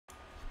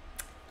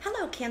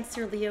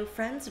Cancer Leo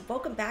friends,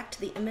 welcome back to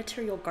the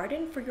Immaterial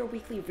Garden for your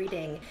weekly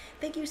reading.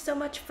 Thank you so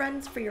much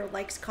friends for your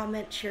likes,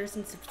 comments, shares,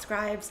 and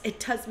subscribes. It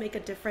does make a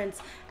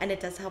difference and it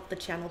does help the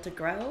channel to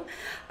grow.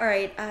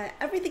 Alright,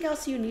 everything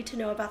else you need to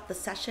know about the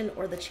session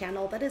or the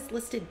channel that is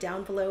listed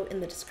down below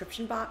in the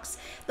description box.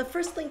 The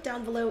first link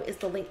down below is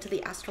the link to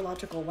the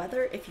astrological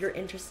weather if you're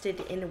interested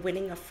in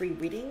winning a free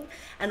reading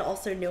and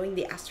also knowing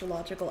the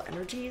astrological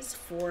energies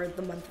for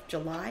the month of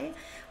July.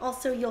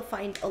 Also, you'll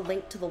find a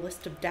link to the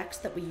list of decks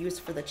that we use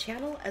for the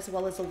channel, as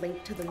well as a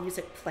link to the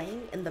music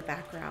playing in the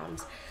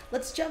background.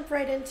 Let's jump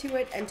right into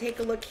it and take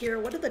a look here.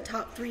 What are the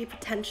top 3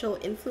 potential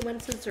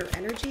influences or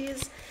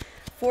energies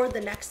for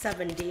the next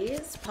 7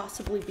 days,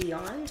 possibly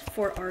beyond,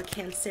 for our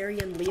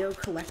Cancerian Leo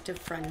collective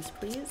friends,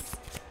 please?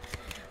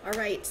 All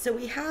right, so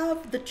we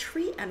have the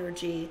tree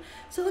energy.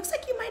 So it looks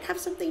like you might have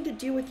something to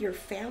do with your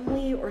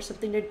family or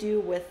something to do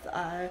with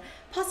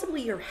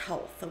possibly your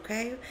health,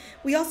 okay?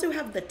 We also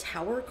have the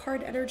Tower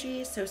card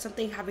energy, so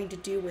something having to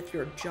do with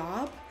your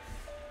job.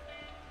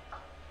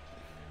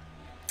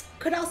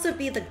 Could also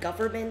be the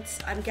government,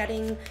 I'm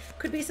getting.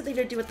 Could be something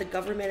to do with the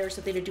government or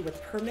something to do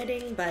with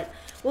permitting, but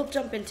we'll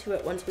jump into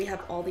it once we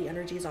have all the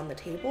energies on the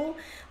table.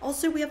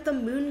 Also, we have the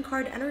Moon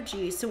card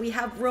energy. So we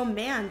have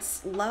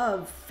romance,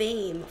 love,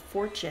 fame,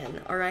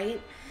 fortune, all right?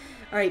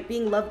 All right,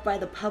 being loved by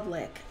the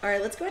public. All right,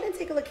 let's go ahead and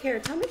take a look here.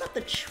 Tell me about the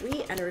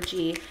tree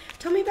energy.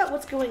 Tell me about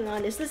what's going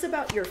on. Is this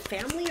about your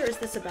family or is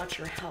this about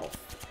your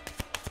health?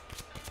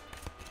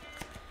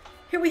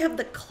 Here we have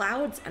the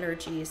clouds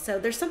energy. So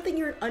there's something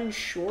you're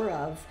unsure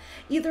of.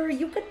 Either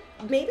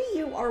maybe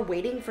you are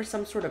waiting for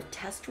some sort of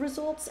test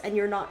results and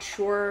you're not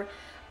sure,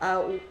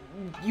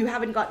 you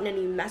haven't gotten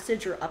any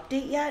message or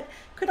update yet.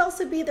 Could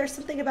also be there's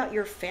something about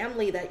your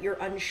family that you're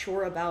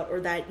unsure about,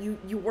 or that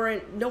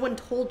no one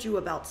told you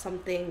about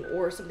something,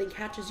 or something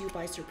catches you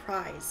by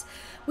surprise.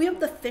 We have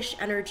the fish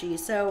energy.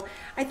 So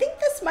I think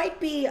this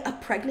might be a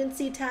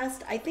pregnancy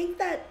test. I think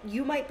that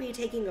you might be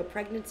taking a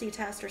pregnancy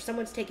test, or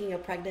someone's taking a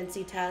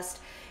pregnancy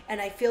test,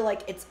 and I feel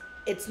like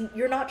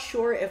you're not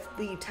sure if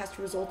the test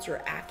results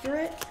are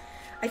accurate.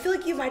 I feel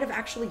like you might have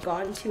actually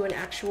gone to an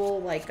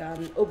actual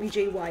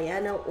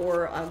OBGYN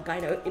or a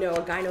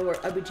gyno or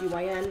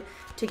OBGYN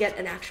to get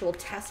an actual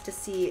test to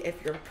see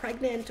if you're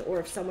pregnant or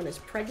if someone is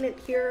pregnant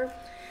here.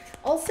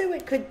 Also,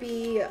 it could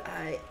be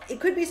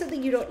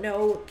something you don't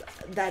know,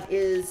 that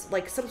is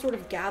like some sort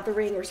of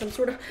gathering or some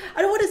sort of,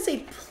 I don't want to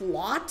say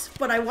plot,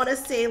 but I want to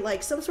say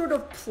like some sort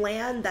of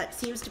plan that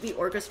seems to be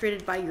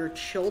orchestrated by your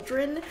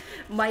children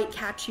might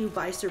catch you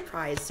by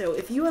surprise. So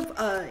if you have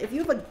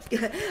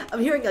I'm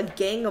hearing a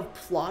gang of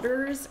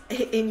plotters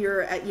in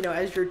your,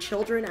 as your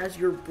children, as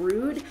your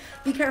brood,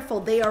 be careful.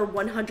 They are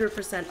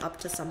 100% up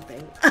to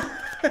something.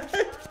 All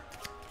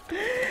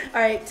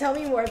right, tell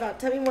me more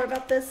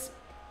about this.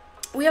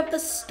 We have the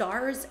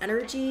stars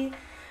energy.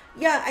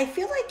 Yeah, I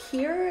feel like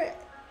here,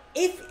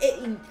 I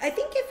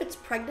think if it's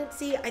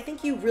pregnancy, I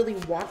think you really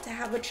want to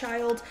have a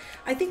child.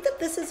 I think that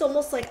this is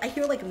almost like, I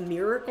hear like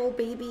miracle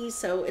baby.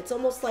 So it's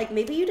almost like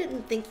maybe you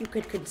didn't think you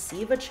could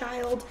conceive a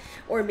child,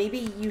 or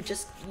maybe you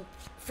just,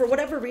 for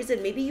whatever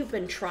reason, maybe you've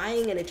been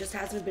trying and it just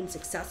hasn't been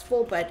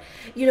successful, but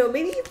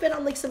maybe you've been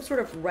on like some sort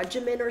of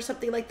regimen or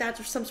something like that,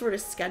 or some sort of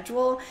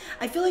schedule.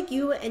 I feel like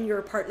you and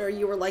your partner,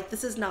 you were like,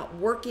 this is not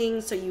working,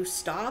 so you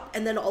stop,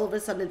 and then all of a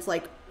sudden it's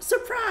like,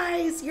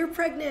 surprise, you're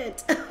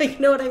pregnant. You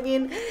know what I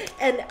mean?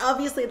 And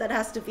obviously that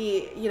has to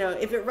be,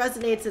 if it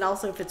resonates, and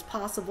also if it's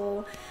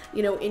possible,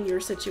 in your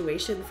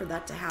situation for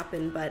that to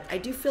happen. But I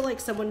do feel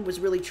like someone was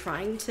really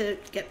trying to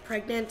get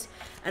pregnant,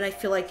 and I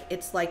feel like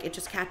it's like it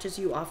just catches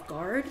you off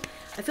guard.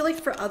 I feel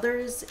like for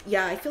others,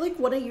 yeah, I feel like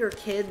your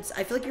kids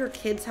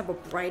have a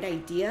bright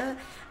idea,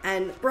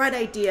 and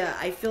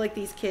I feel like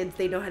these kids,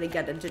 they know how to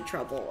get into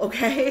trouble,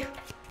 okay?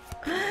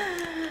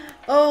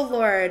 Oh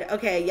Lord.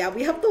 Okay, yeah,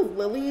 we have the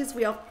lilies.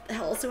 We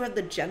also have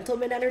the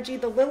gentleman energy.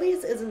 The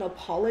lilies is an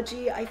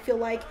apology, I feel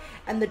like,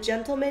 and the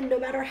gentleman, no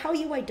matter how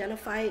you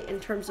identify in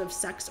terms of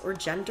sex or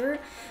gender,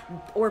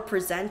 or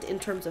present in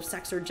terms of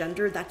sex or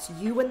gender, that's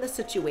you in the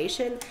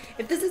situation.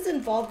 If this is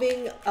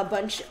involving a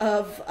bunch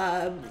of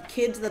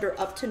kids that are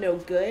up to no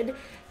good,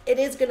 it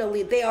is going to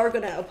lead, they are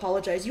going to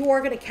apologize. You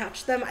are going to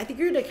catch them. I think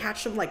you're going to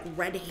catch them like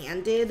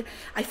red-handed.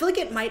 I feel like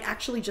it might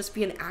actually just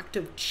be an act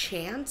of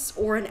chance,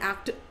 or an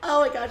act of,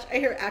 oh my gosh, I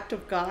hear act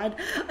of God.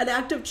 An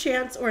act of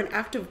chance or an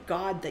act of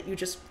God, that you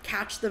just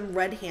catch them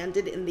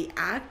red-handed in the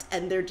act,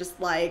 and they're just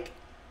like,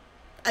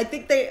 I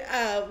think they,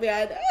 oh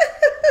man.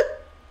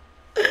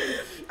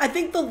 I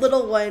think the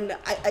little one,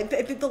 I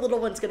think the little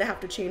one's going to have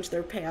to change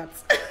their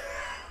pants.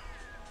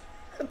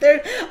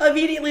 They're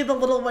immediately, the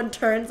little one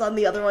turns on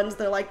the other ones.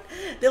 They're like,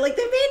 they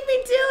made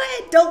me do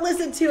it. Don't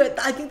listen to it.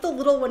 I think the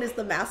little one is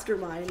the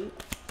mastermind.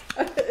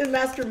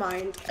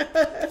 Mastermind.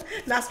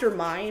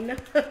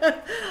 Mastermind.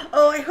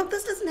 Oh, I hope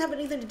this doesn't have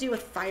anything to do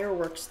with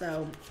fireworks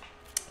though.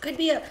 Could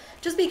be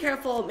just be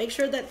careful. Make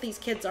sure that these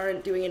kids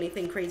aren't doing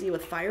anything crazy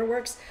with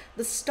fireworks.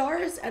 The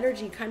stars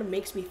energy kind of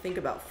makes me think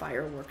about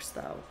fireworks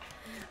though.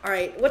 All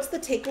right, what's the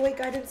takeaway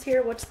guidance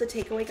here?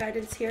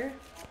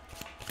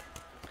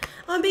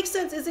 Makes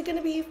sense. Is it going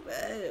to be,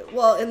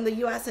 well, in the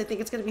US, I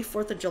think it's going to be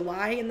 4th of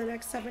July in the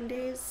next 7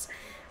 days.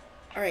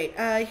 All right,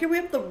 here we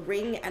have the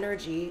ring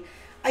energy.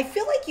 I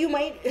feel like you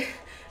might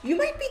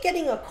be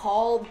getting a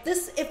call.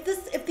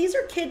 If these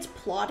are kids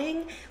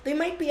plotting, they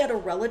might be at a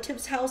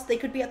relative's house. They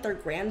could be at their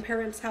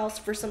grandparents' house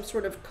for some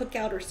sort of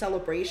cookout or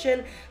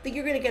celebration. That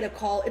you're gonna get a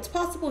call. It's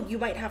possible you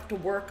might have to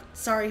work.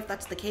 Sorry if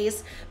that's the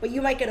case, but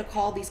you might get a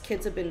call. These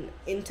kids have been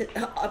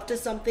up to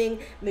something,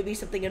 maybe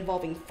something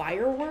involving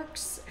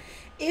fireworks.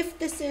 If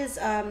this is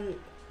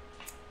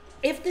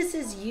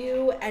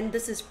you and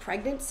this is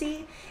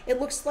pregnancy, it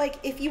looks like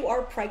if you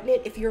are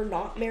pregnant, if you're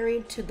not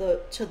married to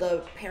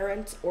the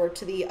parent or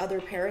to the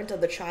other parent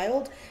of the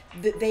child,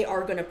 they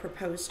are going to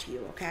propose to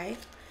you, okay?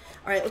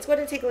 All right, let's go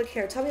ahead and take a look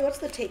here. Tell me, what's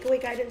the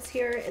takeaway guidance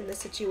here in this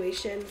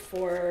situation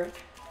for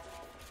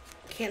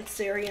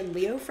Cancerian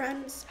Leo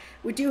friends?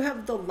 We do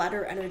have the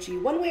letter energy.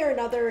 One way or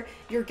another,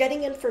 you're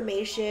getting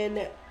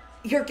information,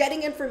 you're getting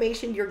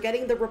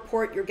the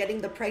report, you're getting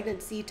the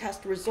pregnancy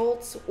test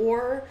results,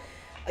 or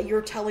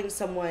you're telling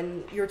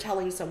someone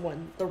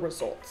the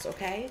results,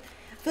 okay?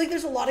 I feel like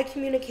there's a lot of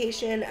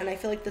communication, and I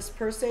feel like this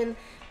person,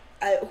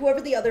 whoever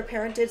the other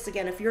parent is,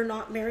 again, if you're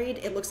not married,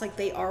 it looks like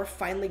they are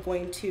finally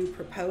going to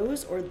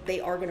propose, or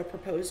they are going to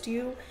propose to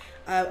you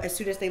as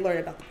soon as they learn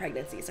about the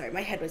pregnancy. Sorry,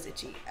 my head was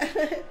itchy.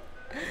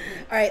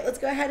 All right, let's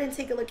go ahead and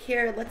take a look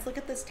here. Let's look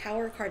at this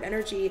Tower card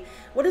energy.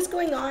 What is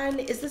going on?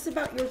 Is this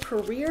about your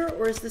career,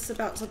 or is this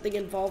about something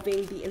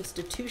involving the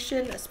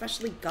institution,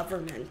 especially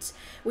government?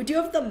 We do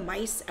have the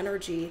Mice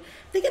energy.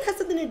 I think it has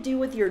something to do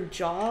with your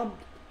job.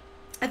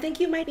 I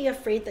think you might be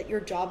afraid that your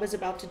job is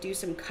about to do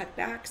some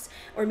cutbacks,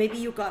 or maybe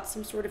you got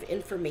some sort of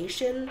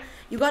information.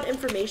 You got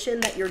information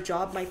that your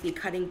job might be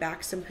cutting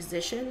back some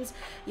positions.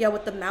 Yeah,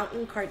 with the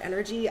Mountain card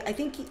energy, I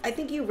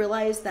think you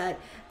realize that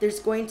there's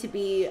going to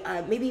be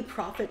maybe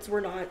profits were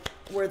not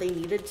where they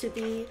needed to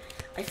be.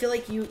 I feel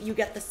like you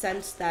get the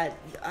sense that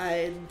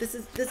this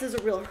is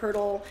a real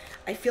hurdle.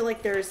 I feel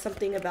like there is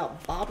something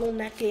about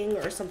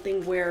bottlenecking, or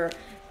something where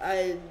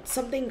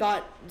something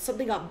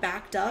got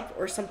backed up,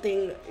 or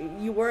something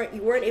you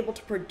weren't able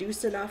to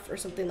produce enough, or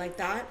something like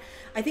that.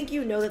 I think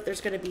you know that there's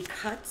going to be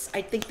cuts.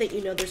 I think that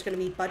you know there's going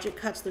to be budget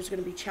cuts. There's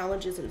going to be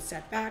challenges and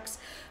setbacks.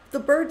 The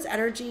Bird's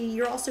energy,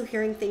 you're also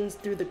hearing things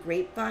through the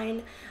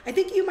grapevine. I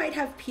think you might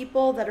have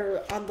people that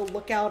are on the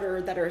lookout,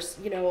 or that are,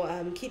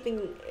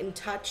 keeping in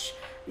touch.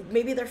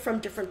 Maybe they're from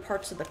different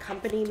parts of the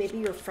company. Maybe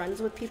you're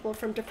friends with people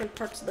from different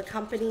parts of the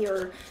company,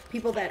 or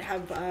people that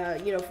have,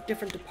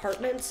 different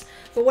departments.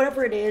 But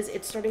whatever it is,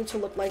 it's starting to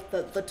look like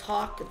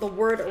the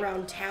word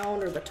around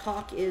town, or the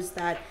talk is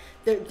that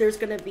there's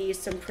going to be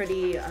some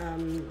pretty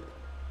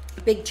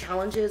big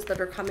challenges that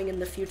are coming in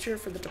the future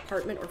for the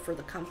department or for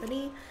the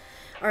company.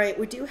 All right,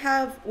 we do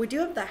have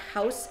the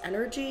House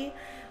energy.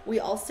 We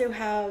also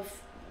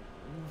have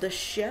the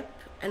Ship,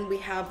 and we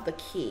have the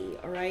Key,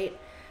 all right?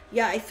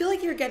 Yeah, I feel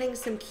like you're getting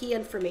some key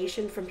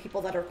information from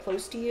people that are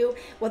close to you,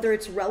 whether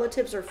it's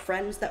relatives or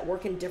friends that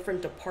work in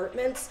different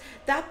departments.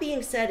 That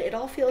being said, it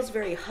all feels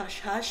very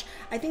hush-hush.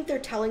 I think they're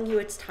telling you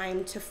it's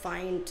time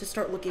to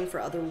start looking for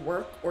other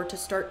work, or to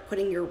start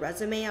putting your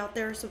resume out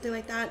there, or something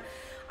like that.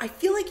 I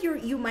feel like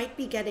you might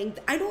be getting,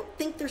 I don't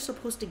think they're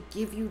supposed to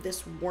give you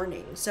this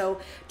warning.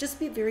 So just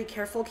be very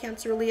careful,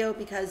 Cancer Leo,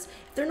 because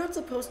if they're not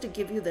supposed to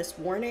give you this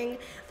warning,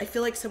 I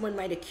feel like someone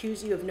might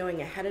accuse you of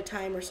knowing ahead of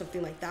time, or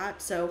something like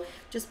that. So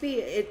just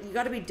you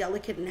got to be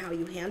delicate in how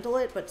you handle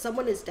it, but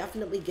someone is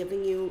definitely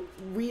giving you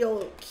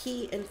real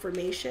key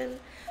information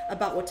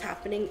about what's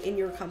happening in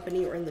your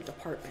company or in the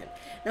department.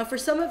 Now, for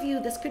some of you,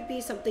 this could be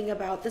someone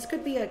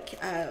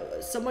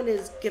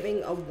is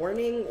giving a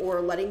warning, or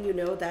letting you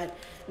know that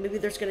maybe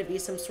there's going to be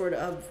some sort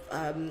of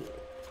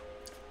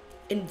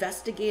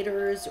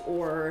investigators,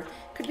 or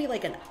could be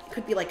like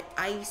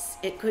ICE.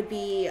 It could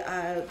be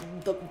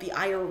the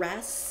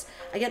IRS.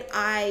 I get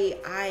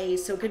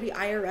so it could be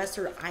IRS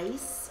or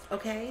ICE,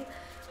 okay?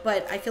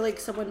 But I feel like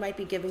someone might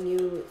be giving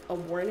you a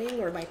warning,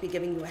 or might be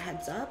giving you a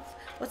heads up.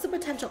 What's the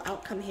potential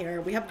outcome here?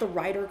 We have the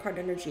Rider card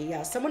energy.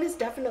 Yeah, someone is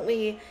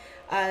definitely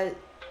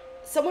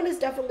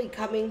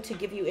coming to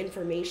give you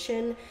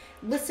information.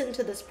 Listen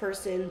to this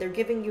person. They're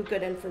giving you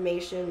good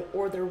information,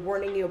 or they're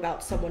warning you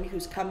about someone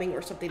who's coming,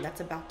 or something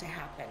that's about to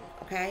happen,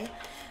 okay?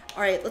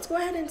 All right, let's go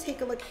ahead and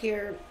take a look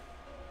here.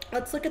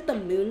 Let's look at the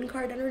Moon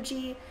card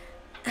energy.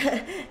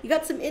 You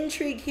got some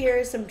intrigue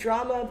here, some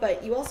drama,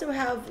 but you also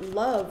have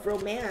love,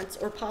 romance,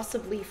 or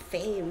possibly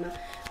fame.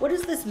 What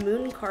is this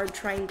Moon card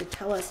trying to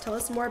tell us? Tell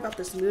us more about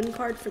this Moon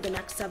card for the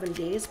next 7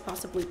 days,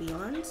 possibly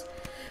beyond.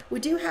 We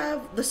do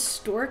have the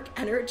Stork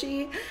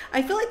energy.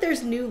 I feel like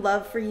there's new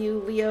love for you,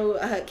 Leo,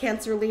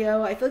 Cancer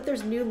Leo. I feel like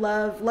there's new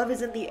love. Love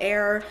is in the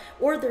air,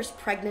 or there's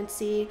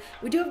pregnancy.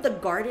 We do have the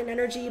Garden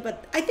energy,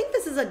 but I think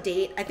this is a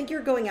date. I think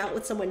you're going out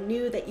with someone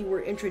new that you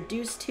were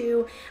introduced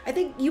to. I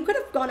think you could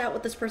have gone out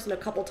with this person a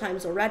couple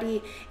times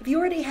already. If you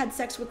already had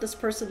sex with this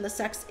person, the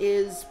sex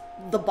is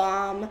the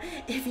bomb.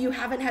 If you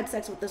haven't had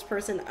sex with this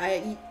person,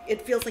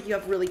 it feels like you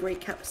have really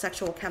great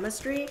sexual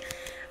chemistry.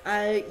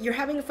 You're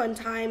having a fun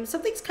time.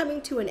 Something's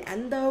coming to an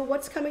end though.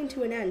 What's coming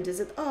to an end? Is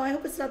it, oh, I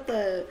hope it's not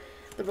the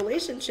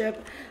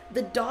relationship,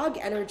 the dog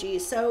energy.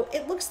 So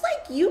it looks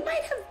like you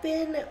might have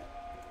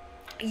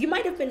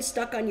been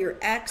stuck on your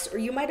ex, or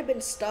you might have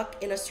been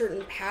stuck in a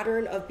certain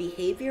pattern of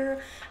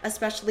behavior,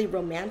 especially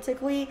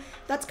romantically.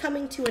 That's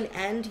coming to an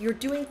end. You're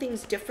doing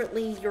things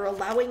differently. You're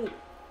allowing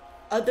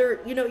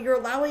you're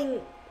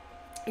allowing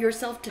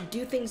yourself to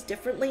do things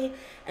differently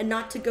and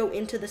not to go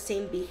into the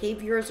same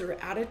behaviors or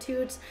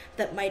attitudes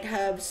that might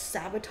have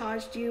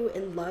sabotaged you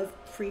in love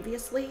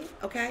previously,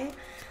 okay?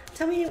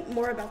 Tell me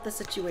more about the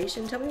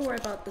situation. Tell me more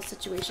about the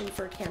situation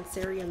for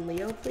Cancerian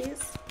Leo,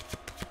 please.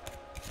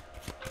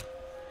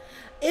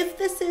 If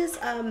this is,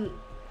 all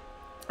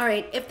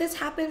right, if this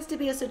happens to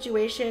be a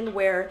situation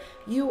where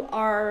you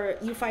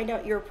find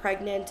out you're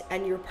pregnant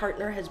and your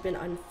partner has been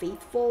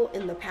unfaithful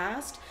in the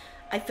past,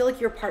 I feel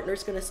like your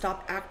partner's going to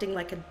stop acting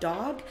like a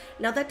dog.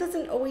 Now, that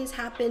doesn't always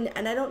happen,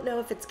 and I don't know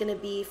if it's going to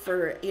be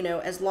for,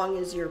 as long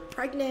as you're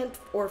pregnant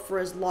or for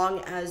as long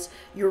as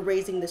you're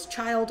raising this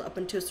child up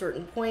until a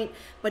certain point,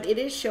 but it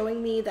is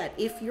showing me that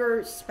if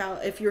your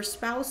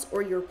spouse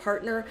or your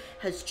partner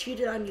has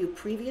cheated on you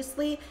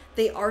previously,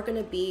 they are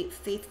going to be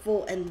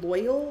faithful and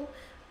loyal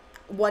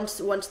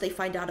once they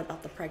find out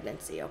about the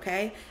pregnancy,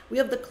 okay? We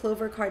have the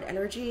Clover card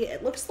energy.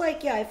 It looks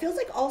like, yeah, it feels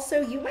like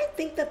also you might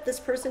think that this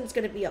person's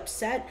going to be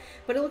upset,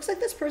 but it looks like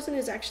this person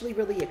is actually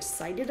really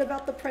excited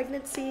about the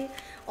pregnancy.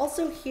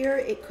 Also here,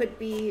 it could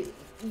be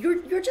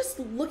you're just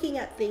looking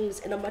at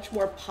things in a much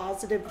more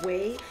positive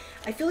way.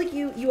 I feel like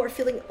you are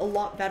feeling a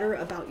lot better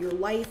about your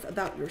life,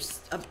 about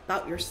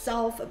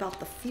yourself, about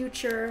the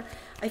future.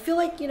 I feel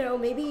like,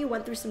 maybe you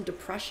went through some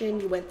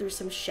depression, you went through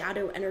some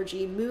shadow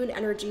energy, moon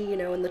energy,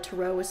 in the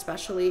tarot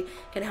especially,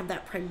 can have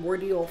that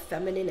primordial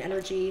feminine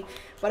energy.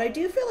 But I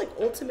do feel like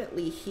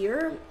ultimately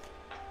here,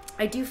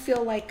 I do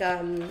feel like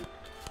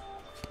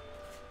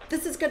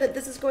this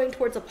is going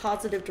towards a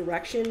positive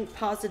direction,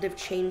 positive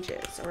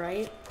changes, all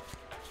right?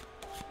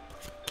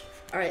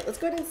 All right, let's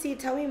go ahead and see.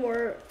 Tell me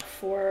more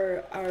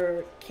for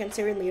our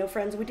Cancerian Leo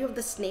friends. We do have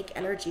the snake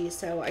energy,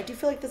 so I do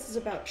feel like this is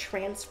about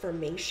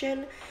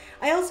transformation.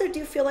 I also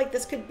do feel like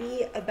this could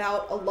be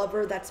about a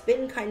lover that's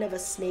been kind of a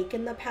snake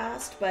in the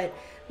past, but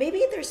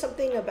maybe there's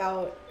something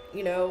about,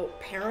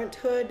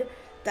 parenthood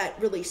that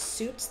really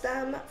suits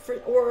them,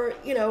 or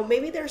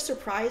maybe they're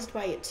surprised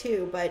by it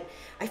too. But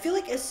I feel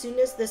like as soon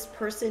as this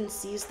person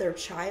sees their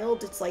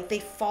child, it's like they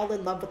fall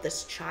in love with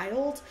this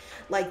child,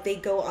 like they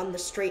go on the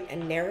straight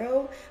and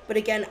narrow. But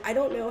again, I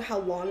don't know how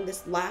long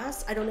this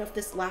lasts. I don't know if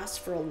this lasts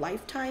for a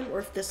lifetime, or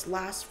if this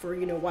lasts for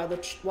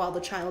while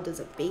the child is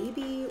a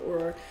baby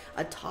or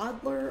a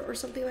toddler or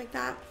something like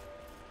that.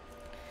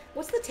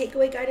 What's the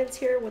takeaway guidance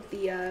here with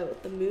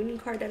the moon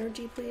card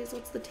energy, please?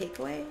 What's the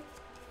takeaway?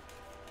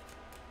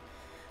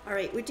 All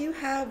right, we do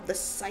have the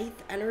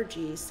scythe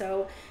energy.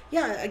 So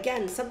yeah,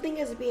 again, something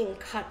is being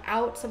cut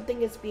out,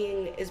 something is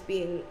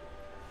being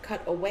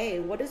cut away.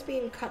 What is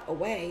being cut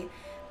away?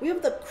 We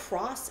have the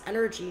cross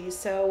energy.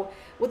 So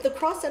with the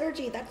cross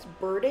energy, that's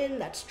burden,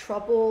 that's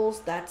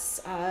troubles,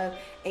 that's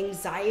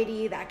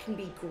anxiety, that can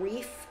be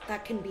grief,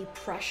 that can be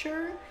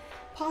pressure,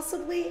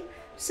 possibly.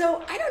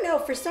 So I don't know,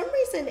 for some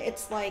reason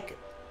it's like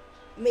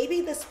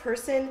maybe this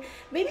person,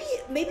 maybe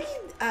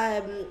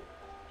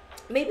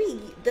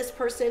this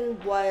person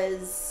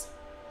was,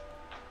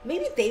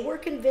 maybe they were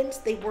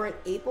convinced they weren't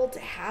able to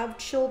have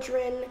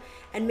children,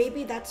 and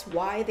maybe that's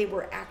why they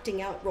were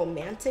acting out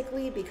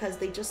romantically, because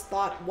they just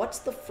thought, what's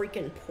the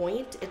freaking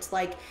point? It's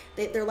like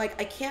they're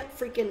like, I can't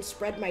freaking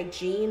spread my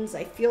genes.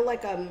 I feel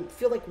like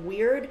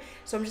weird,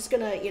 so I'm just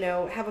gonna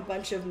have a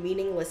bunch of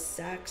meaningless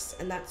sex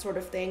and that sort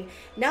of thing.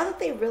 Now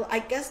that I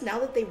guess now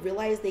that they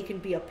realize they can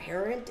be a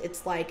parent,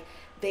 it's like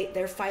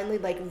they're finally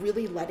like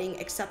really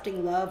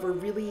accepting love, or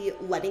really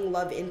letting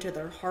love into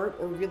their heart,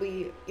 or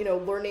really,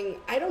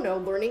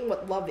 learning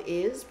what love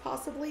is,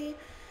 possibly,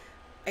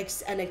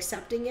 and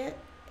accepting it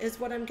is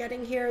what I'm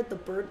getting here.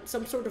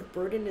 Some sort of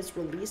burden is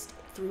released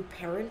through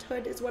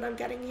parenthood is what I'm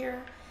getting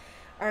here.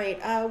 All right,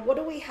 what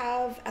do we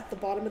have at the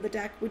bottom of the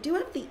deck? We do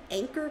have the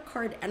Anchor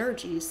card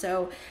energy.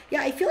 So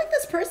yeah, I feel like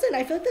this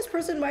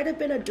person might have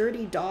been a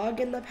dirty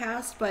dog in the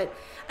past,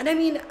 and I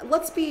mean,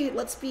 let's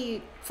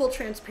be full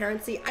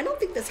transparency. I don't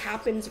think this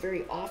happens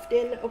very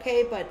often,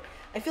 okay? But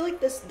I feel like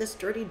this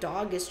dirty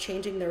dog is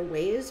changing their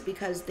ways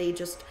because they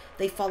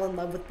fall in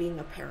love with being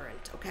a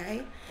parent,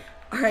 okay?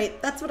 All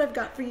right, that's what I've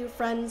got for you,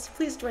 friends.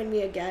 Please join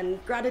me again.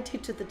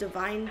 Gratitude to the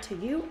divine, to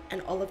you,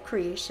 and all of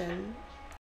creation.